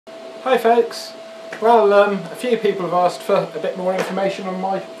Hi folks. Well, a few people have asked for a bit more information on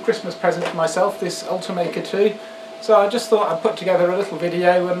my Christmas present for myself, this Ultimaker 2. So I just thought I'd put together a little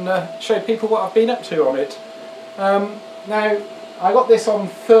video and show people what I've been up to on it. Now, I got this on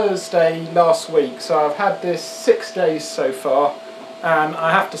Thursday last week, so I've had this 6 days so far, and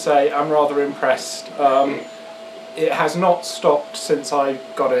I have to say I'm rather impressed. It has not stopped since I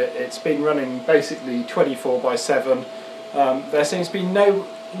got it. It's been running basically 24/7. There seems to be no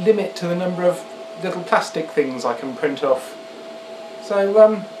limit to the number of little plastic things I can print off.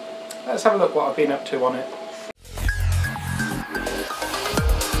 So let's have a look what I've been up to on it.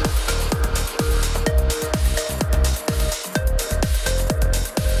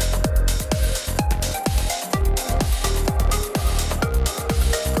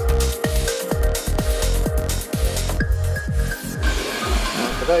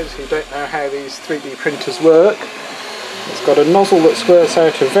 For those who don't know how these 3D printers work, it's got a nozzle that squirts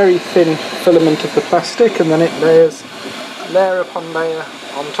out a very thin filament of the plastic, and then it layers layer upon layer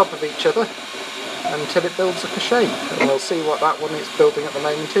on top of each other until it builds up a shape. And we'll see what that one it's building at the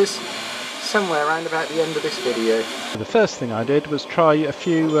moment is somewhere around about the end of this video. The first thing I did was try a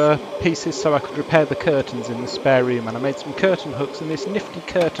few pieces so I could repair the curtains in the spare room, and I made some curtain hooks and this nifty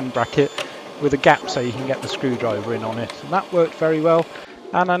curtain bracket with a gap so you can get the screwdriver in on it, and that worked very well.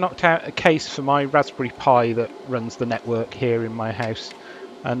 And I knocked out a case for my Raspberry Pi that runs the network here in my house,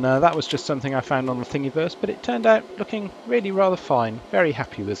 and that was just something I found on the Thingiverse, but it turned out looking really rather fine. Very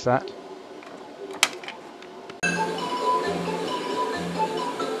happy with that. They're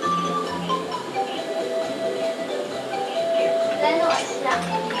not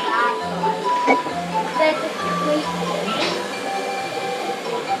exactly bad guys. They're just creatures.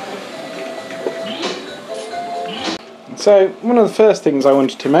 So one of the first things I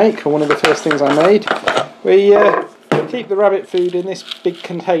wanted to make, or one of the first things I made, we keep the rabbit food in this big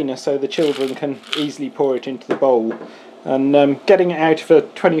container so the children can easily pour it into the bowl. And getting it out of a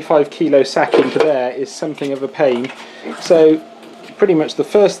 25 kilo sack into there is something of a pain. So pretty much the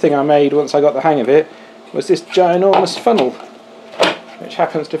first thing I made once I got the hang of it was this ginormous funnel, which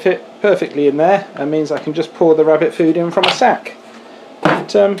happens to fit perfectly in there and means I can just pour the rabbit food in from a sack.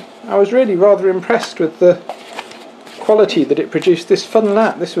 But I was really rather impressed with the quality that it produced this funnel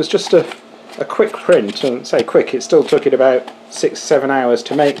at. This was just a quick print, and say quick, it still took it about 6-7 hours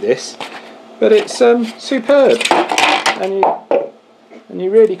to make this, but it's superb, and you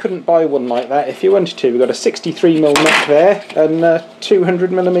really couldn't buy one like that if you wanted to. We've got a 63mm neck there and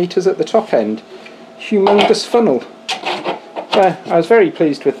 200mm at the top end. Humongous funnel. So I was very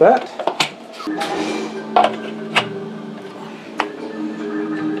pleased with that.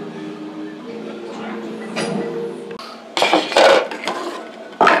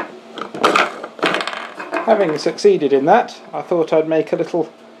 Having succeeded in that, I thought I'd make a little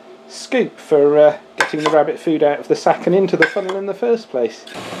scoop for getting the rabbit food out of the sack and into the funnel in the first place.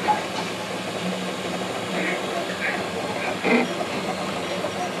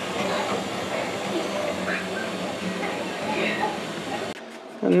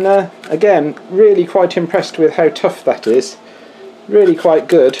 And again, really quite impressed with how tough that is. Really quite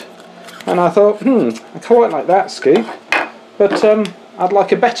good. And I thought, I quite like that scoop, but I'd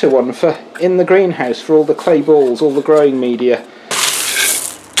like a better one for in the greenhouse for all the clay balls, all the growing media.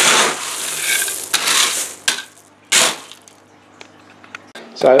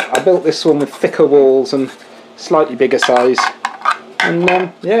 So I built this one with thicker walls and slightly bigger size,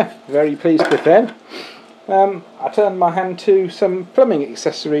 and yeah, very pleased with them. I turned my hand to some plumbing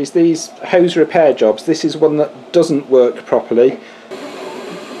accessories, these hose repair jobs. This is one that doesn't work properly.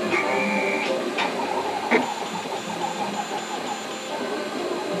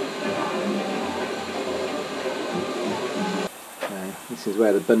 This is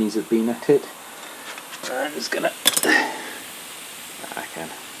where the bunnies have been at it. I'm just gonna... I can.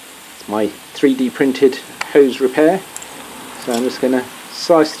 It's my 3D printed hose repair. So I'm just gonna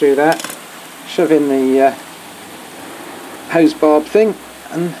slice through that, shove in the hose barb thing,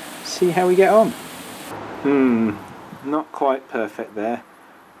 and see how we get on. Not quite perfect there.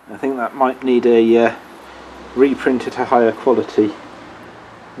 I think that might need a reprint at a higher quality.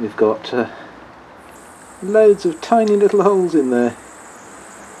 We've got loads of tiny little holes in there.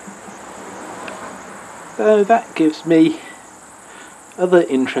 So that gives me other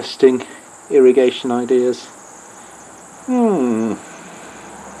interesting irrigation ideas. I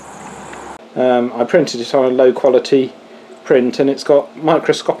printed it on a low quality print, and it's got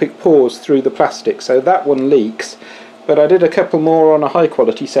microscopic pores through the plastic, so that one leaks, but I did a couple more on a high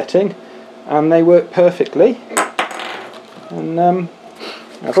quality setting and they work perfectly. And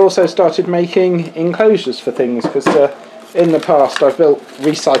I've also started making enclosures for things, because in the past I've built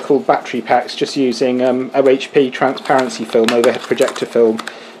recycled battery packs just using OHP transparency film, overhead projector film,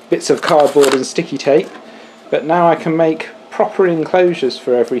 bits of cardboard and sticky tape, but now I can make proper enclosures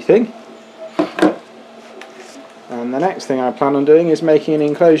for everything. And the next thing I plan on doing is making an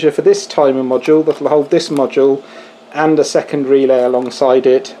enclosure for this timer module that'll hold this module and a second relay alongside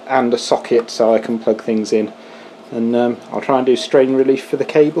it and a socket so I can plug things in. And I'll try and do strain relief for the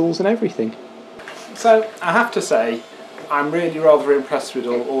cables and everything. So I have to say I'm really rather impressed with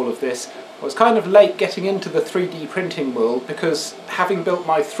all of this. I was kind of late getting into the 3D printing world because having built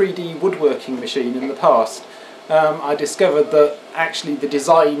my 3D woodworking machine in the past, I discovered that actually the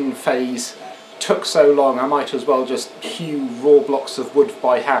design phase took so long I might as well just hew raw blocks of wood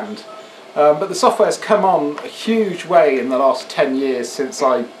by hand. But the software's come on a huge way in the last 10 years since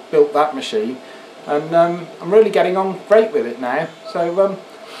I built that machine, and I'm really getting on great with it now. So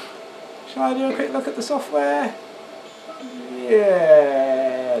shall I do a quick look at the software?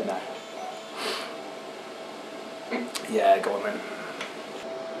 Yeah, no. Yeah, go on then.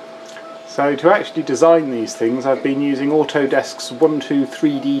 So to actually design these things I've been using Autodesk's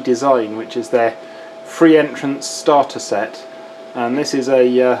 123D Design, which is their free entrance starter set, and this is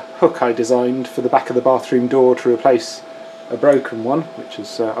a hook I designed for the back of the bathroom door to replace a broken one, which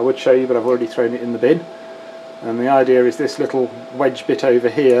is I would show you but I've already thrown it in the bin. And the idea is this little wedge bit over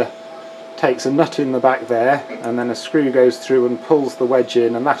here takes a nut in the back there, and then a screw goes through and pulls the wedge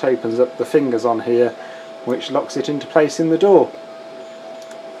in, and that opens up the fingers on here which locks it into place in the door.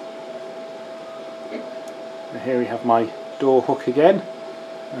 Here we have my door hook again,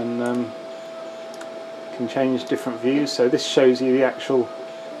 and can change different views. So this shows you the actual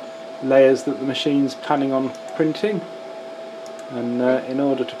layers that the machine's planning on printing, and in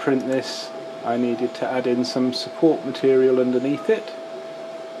order to print this I needed to add in some support material underneath it.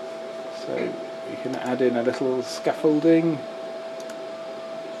 So you can add in a little scaffolding.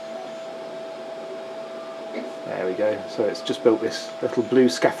 There we go. So it's just built this little blue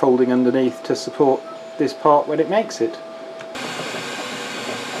scaffolding underneath to support this part when it makes it.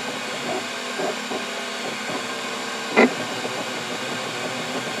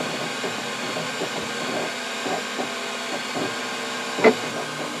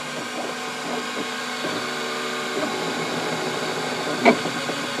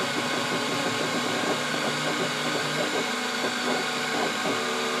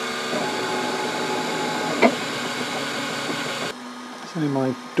 So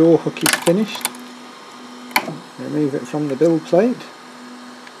my door hook is finished. Remove it from the build plate,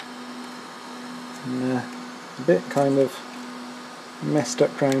 and a bit kind of messed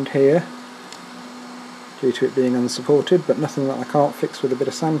up round here due to it being unsupported, but nothing that I can't fix with a bit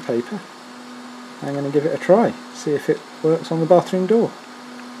of sandpaper. I'm going to give it a try, see if it works on the bathroom door.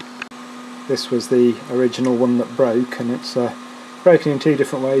 This was the original one that broke, and it's broken in two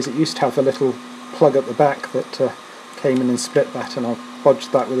different ways. It used to have a little plug at the back that came in and split that, and I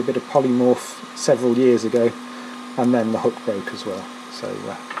bodged that with a bit of polymorph several years ago, and then the hook broke as well. So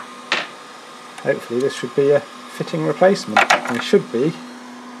hopefully this should be a fitting replacement, and it should be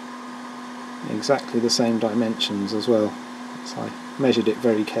exactly the same dimensions as well, so I measured it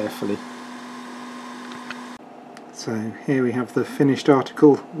very carefully. So here we have the finished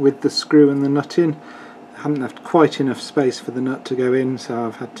article with the screw and the nut in. I haven't left quite enough space for the nut to go in, so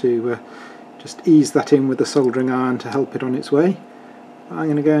I've had to just ease that in with the soldering iron to help it on its way. But I'm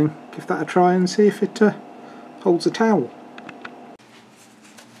going to go and give that a try and see if it holds a towel.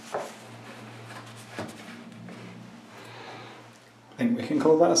 I think we can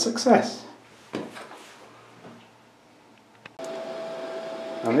call that a success.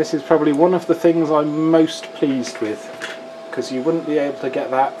 And this is probably one of the things I'm most pleased with, because you wouldn't be able to get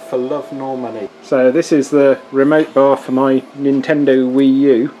that for love nor money. So this is the remote bar for my Nintendo Wii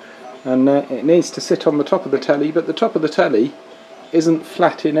U, and it needs to sit on the top of the telly, but the top of the telly isn't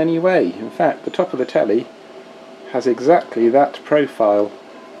flat in any way. In fact, the top of the telly has exactly that profile.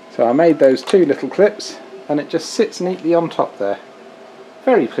 So I made those two little clips and it just sits neatly on top there.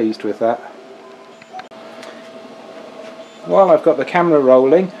 Very pleased with that. While I've got the camera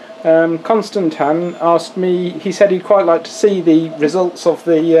rolling, Constantin asked me, he said he'd quite like to see the results of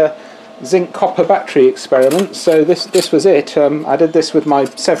the zinc copper battery experiment. So this was it. I did this with my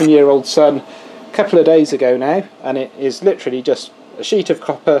 7-year-old son a couple of days ago now, and it is literally just a sheet of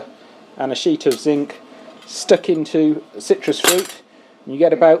copper and a sheet of zinc stuck into citrus fruit. You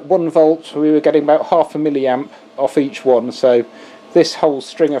get about 1 volt. We were getting about half a milliamp off each one, so this whole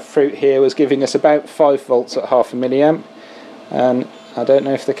string of fruit here was giving us about 5 volts at half a milliamp. And I don't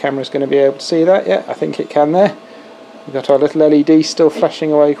know if the camera's going to be able to see that yet. I think it can there. We've got our little LED still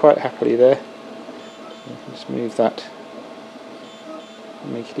flashing away quite happily there. Just move that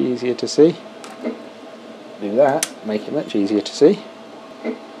make it easier to see. Do that, make it much easier to see.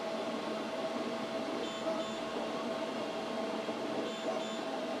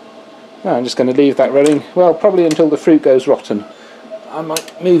 Now I'm just going to leave that running, well, probably until the fruit goes rotten. I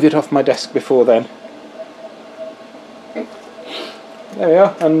might move it off my desk before then. There we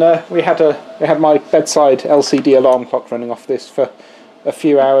are, and we had my bedside LCD alarm clock running off this for a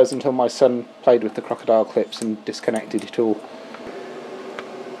few hours until my son played with the crocodile clips and disconnected it all.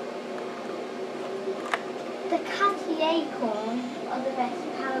 The catty acorn are the best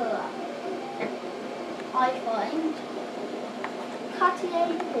power up, I find. Catty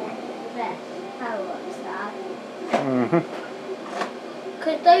acorn is the best power ups, Dad.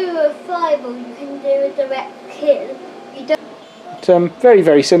 Because though you're a fireball, you can do a direct kill. You don't. Very,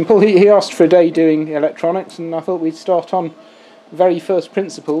 very simple. He asked for a day doing electronics, and I thought we'd start on very first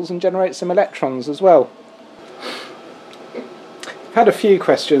principles and generate some electrons as well. I've had a few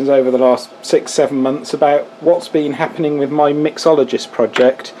questions over the last 6-7 months about what's been happening with my Mixologist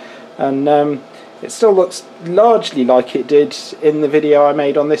project, and it still looks largely like it did in the video I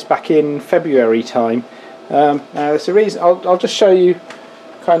made on this back in February time. Now there's a reason. I'll just show you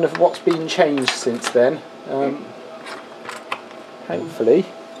kind of what's been changed since then. Hopefully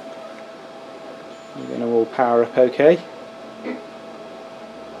we're going to all power up okay.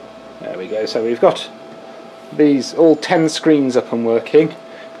 There we go, so we've got these all 10 screens up and working.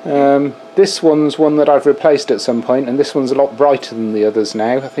 This one's one that I've replaced at some point, and this one's a lot brighter than the others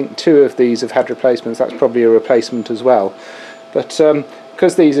now. I think 2 of these have had replacements, that's probably a replacement as well. But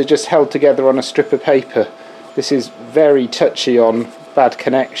because these are just held together on a strip of paper, this is very touchy on bad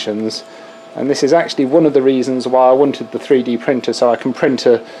connections. And this is actually one of the reasons why I wanted the 3D printer, so I can print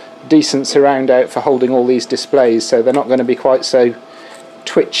a decent surround out for holding all these displays, so they're not going to be quite so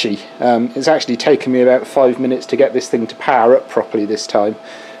twitchy. It's actually taken me about 5 minutes to get this thing to power up properly this time.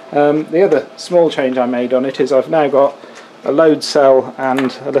 The other small change I made on it is I've now got a load cell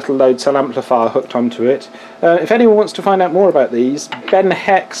and a little load cell amplifier hooked onto it. If anyone wants to find out more about these, Ben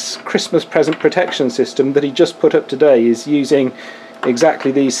Heck's Christmas present protection system that he just put up today is using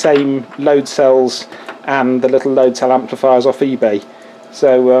exactly these same load cells and the little load cell amplifiers off eBay.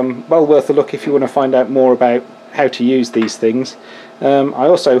 So well worth a look if you want to find out more about how to use these things. I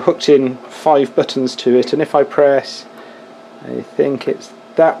also hooked in 5 buttons to it, and if I press, I think it's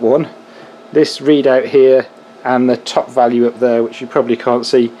that one, this readout here and the top value up there, which you probably can't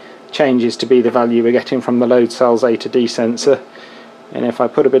see, changes to be the value we're getting from the load cells A to D sensor. And if I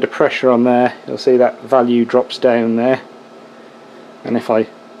put a bit of pressure on there, you'll see that value drops down there. And if I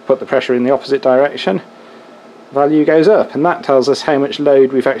put the pressure in the opposite direction, value goes up, and that tells us how much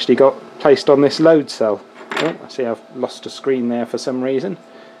load we've actually got placed on this load cell. Oh, I see I've lost a screen there for some reason.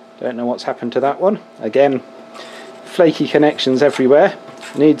 Don't know what's happened to that one. Again, flaky connections everywhere.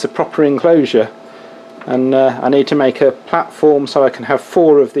 Needs a proper enclosure, and I need to make a platform so I can have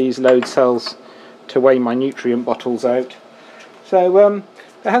 4 of these load cells to weigh my nutrient bottles out. So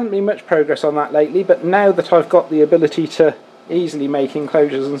there hasn't been much progress on that lately, but now that I've got the ability to easily make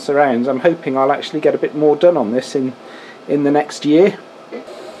enclosures and surrounds, I'm hoping I'll actually get a bit more done on this in the next year.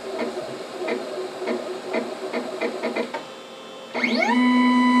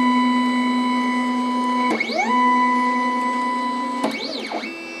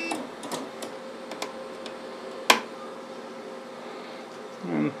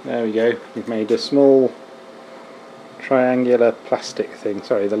 And there we go, we've made a small triangular plastic thing.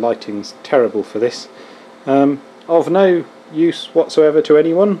 Sorry, the lighting's terrible for this. Of no use whatsoever to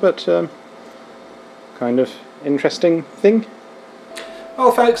anyone, but kind of interesting thing.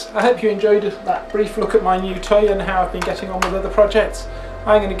 Well folks, I hope you enjoyed that brief look at my new toy and how I've been getting on with other projects.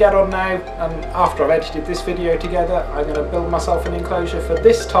 I'm going to get on now, and after I've edited this video together, I'm going to build myself an enclosure for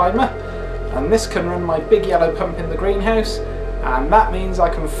this timer, and this can run my big yellow pump in the greenhouse, and that means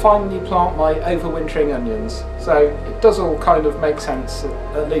I can finally plant my overwintering onions. So it does all kind of make sense,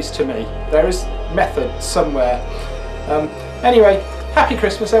 at least to me. There is method somewhere. Anyway, happy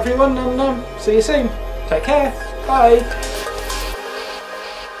Christmas everyone, and see you soon. Take care. Bye.